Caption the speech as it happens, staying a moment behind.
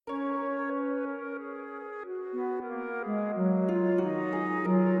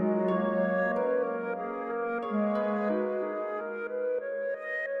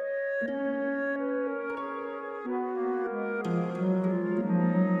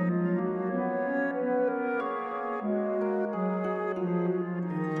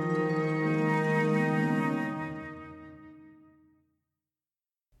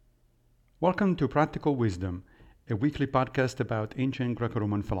Welcome to Practical Wisdom, a weekly podcast about ancient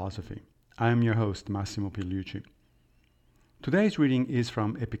Greco-Roman philosophy. I am your host, Massimo Pigliucci. Today's reading is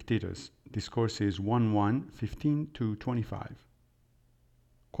from Epictetus, Discourses 1:15-25.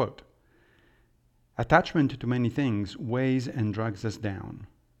 Quote, "Attachment to many things weighs and drags us down.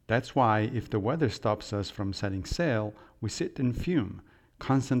 That's why if the weather stops us from setting sail, we sit and fume,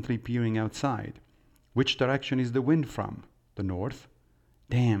 constantly peering outside. Which direction is the wind from? The north?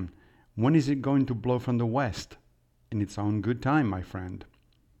 Damn! When is it going to blow from the west? In its own good time, my friend."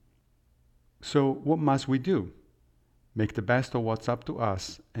 So what must we do? Make the best of what's up to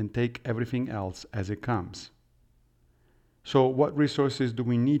us and take everything else as it comes. So what resources do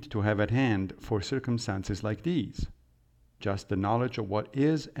we need to have at hand for circumstances like these? Just the knowledge of what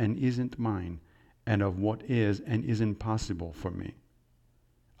is and isn't mine, and of what is and isn't possible for me.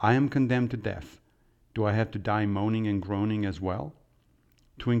 I am condemned to death. Do I have to die moaning and groaning as well?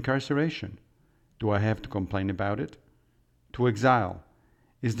 To incarceration? Do I have to complain about it? To exile?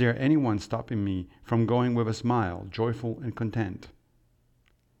 Is there anyone stopping me from going with a smile, joyful and content?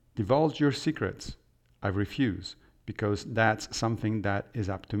 Divulge your secrets. I refuse, because that's something that is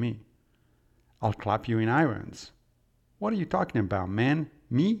up to me. I'll clap you in irons. What are you talking about, man?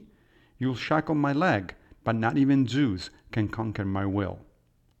 Me? You'll shackle my leg, but not even Zeus can conquer my will.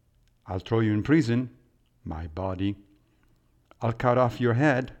 I'll throw you in prison, my body. I'll cut off your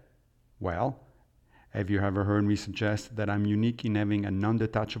head. Well, have you ever heard me suggest that I'm unique in having a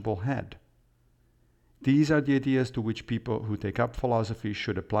non-detachable head? These are the ideas to which people who take up philosophy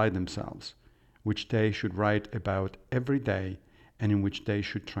should apply themselves, which they should write about every day, and in which they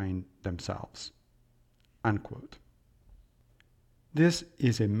should train themselves." Unquote. This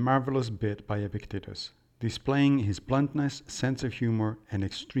is a marvelous bit by Epictetus, displaying his bluntness, sense of humor, and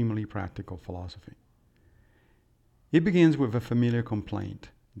extremely practical philosophy. It begins with a familiar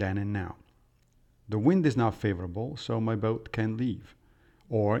complaint, then and now. The wind is not favorable, so my boat can't leave.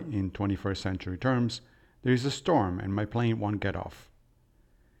 Or, in 21st century terms, there is a storm and my plane won't get off.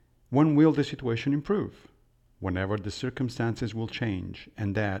 When will the situation improve? Whenever the circumstances will change,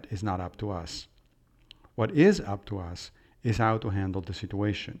 and that is not up to us. What is up to us is how to handle the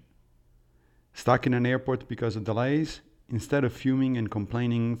situation. Stuck in an airport because of delays? Instead of fuming and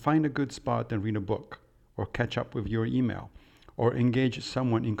complaining, find a good spot and read a book, or catch up with your email, or engage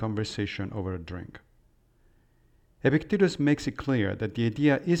someone in conversation over a drink. Epictetus makes it clear that the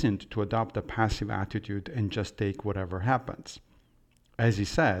idea isn't to adopt a passive attitude and just take whatever happens. As he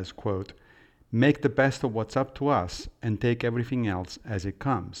says, quote, "Make the best of what's up to us and take everything else as it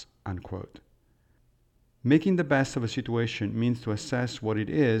comes," unquote. Making the best of a situation means to assess what it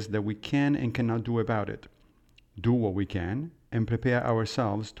is that we can and cannot do about it, do what we can, and prepare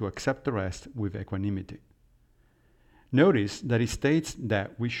ourselves to accept the rest with equanimity. Notice that he states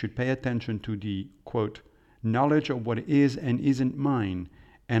that we should pay attention to the, quote, "knowledge of what is and isn't mine,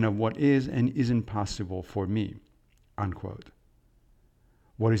 and of what is and isn't possible for me," unquote.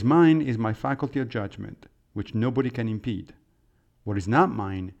 What is mine is my faculty of judgment, which nobody can impede. What is not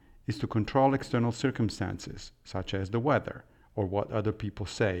mine is to control external circumstances, such as the weather, or what other people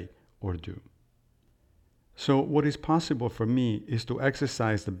say or do. So what is possible for me is to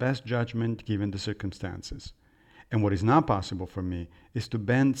exercise the best judgment given the circumstances. And what is not possible for me is to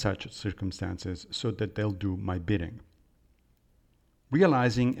bend such circumstances so that they'll do my bidding.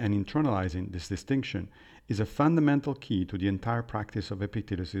 Realizing and internalizing this distinction is a fundamental key to the entire practice of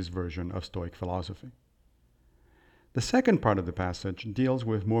Epictetus' version of Stoic philosophy. The second part of the passage deals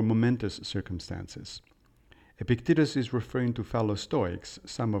with more momentous circumstances. Epictetus is referring to fellow Stoics,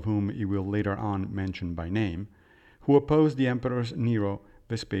 some of whom he will later on mention by name, who opposed the emperors Nero,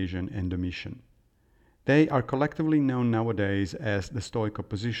 Vespasian, and Domitian. They are collectively known nowadays as the Stoic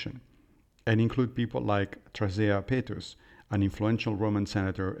opposition, and include people like Epictetus, an influential Roman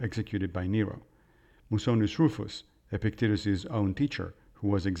senator executed by Nero, Musonius Rufus, Epictetus' own teacher, who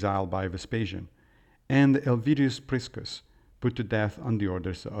was exiled by Vespasian, and Elvidius Priscus, put to death on the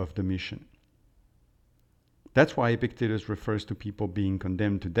orders of Domitian. That's why Epictetus refers to people being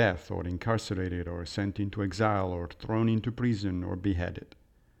condemned to death, or incarcerated, or sent into exile, or thrown into prison, or beheaded.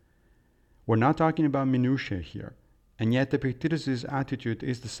 We're not talking about minutiae here, and yet Epictetus' attitude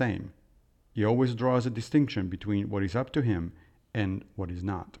is the same. He always draws a distinction between what is up to him and what is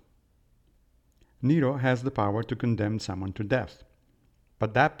not. Nero has the power to condemn someone to death,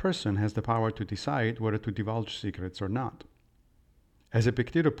 but that person has the power to decide whether to divulge secrets or not. As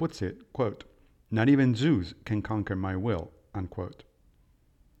Epictetus puts it, quote, "Not even Zeus can conquer my will," unquote.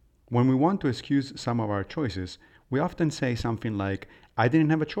 When we want to excuse some of our choices, we often say something like, "I didn't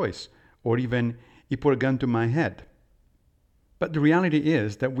have a choice," or even, "He put a gun to my head." But the reality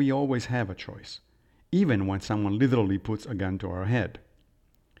is that we always have a choice, even when someone literally puts a gun to our head.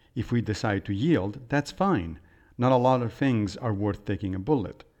 If we decide to yield, that's fine. Not a lot of things are worth taking a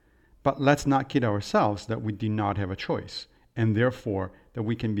bullet. But let's not kid ourselves that we do not have a choice, and therefore that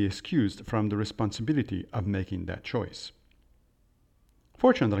we can be excused from the responsibility of making that choice.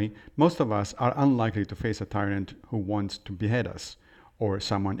 Fortunately, most of us are unlikely to face a tyrant who wants to behead us, or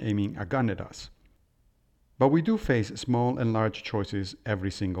someone aiming a gun at us. But we do face small and large choices every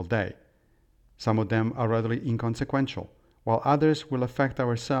single day. Some of them are rather inconsequential, while others will affect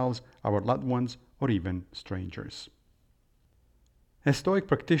ourselves, our loved ones, or even strangers. As Stoic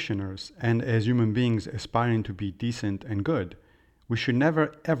practitioners, and as human beings aspiring to be decent and good, we should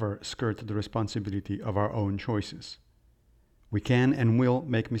never ever skirt the responsibility of our own choices. We can and will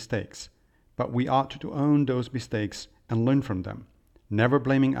make mistakes, but we ought to own those mistakes and learn from them, never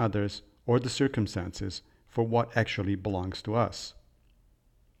blaming others or the circumstances for what actually belongs to us.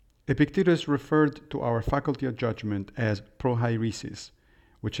 Epictetus referred to our faculty of judgment as prohairesis,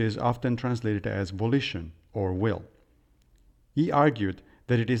 which is often translated as volition or will. He argued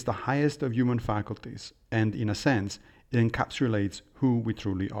that it is the highest of human faculties, and in a sense, it encapsulates who we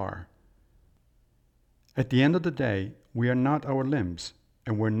truly are. At the end of the day, we are not our limbs,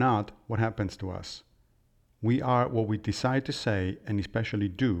 and we're not what happens to us. We are what we decide to say and especially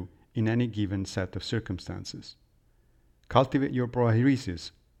do in any given set of circumstances. Cultivate your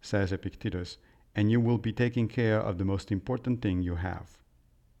prohairesis, says Epictetus, and you will be taking care of the most important thing you have.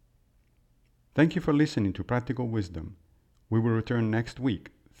 Thank you for listening to Practical Wisdom. We will return next week,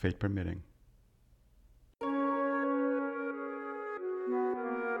 fate permitting.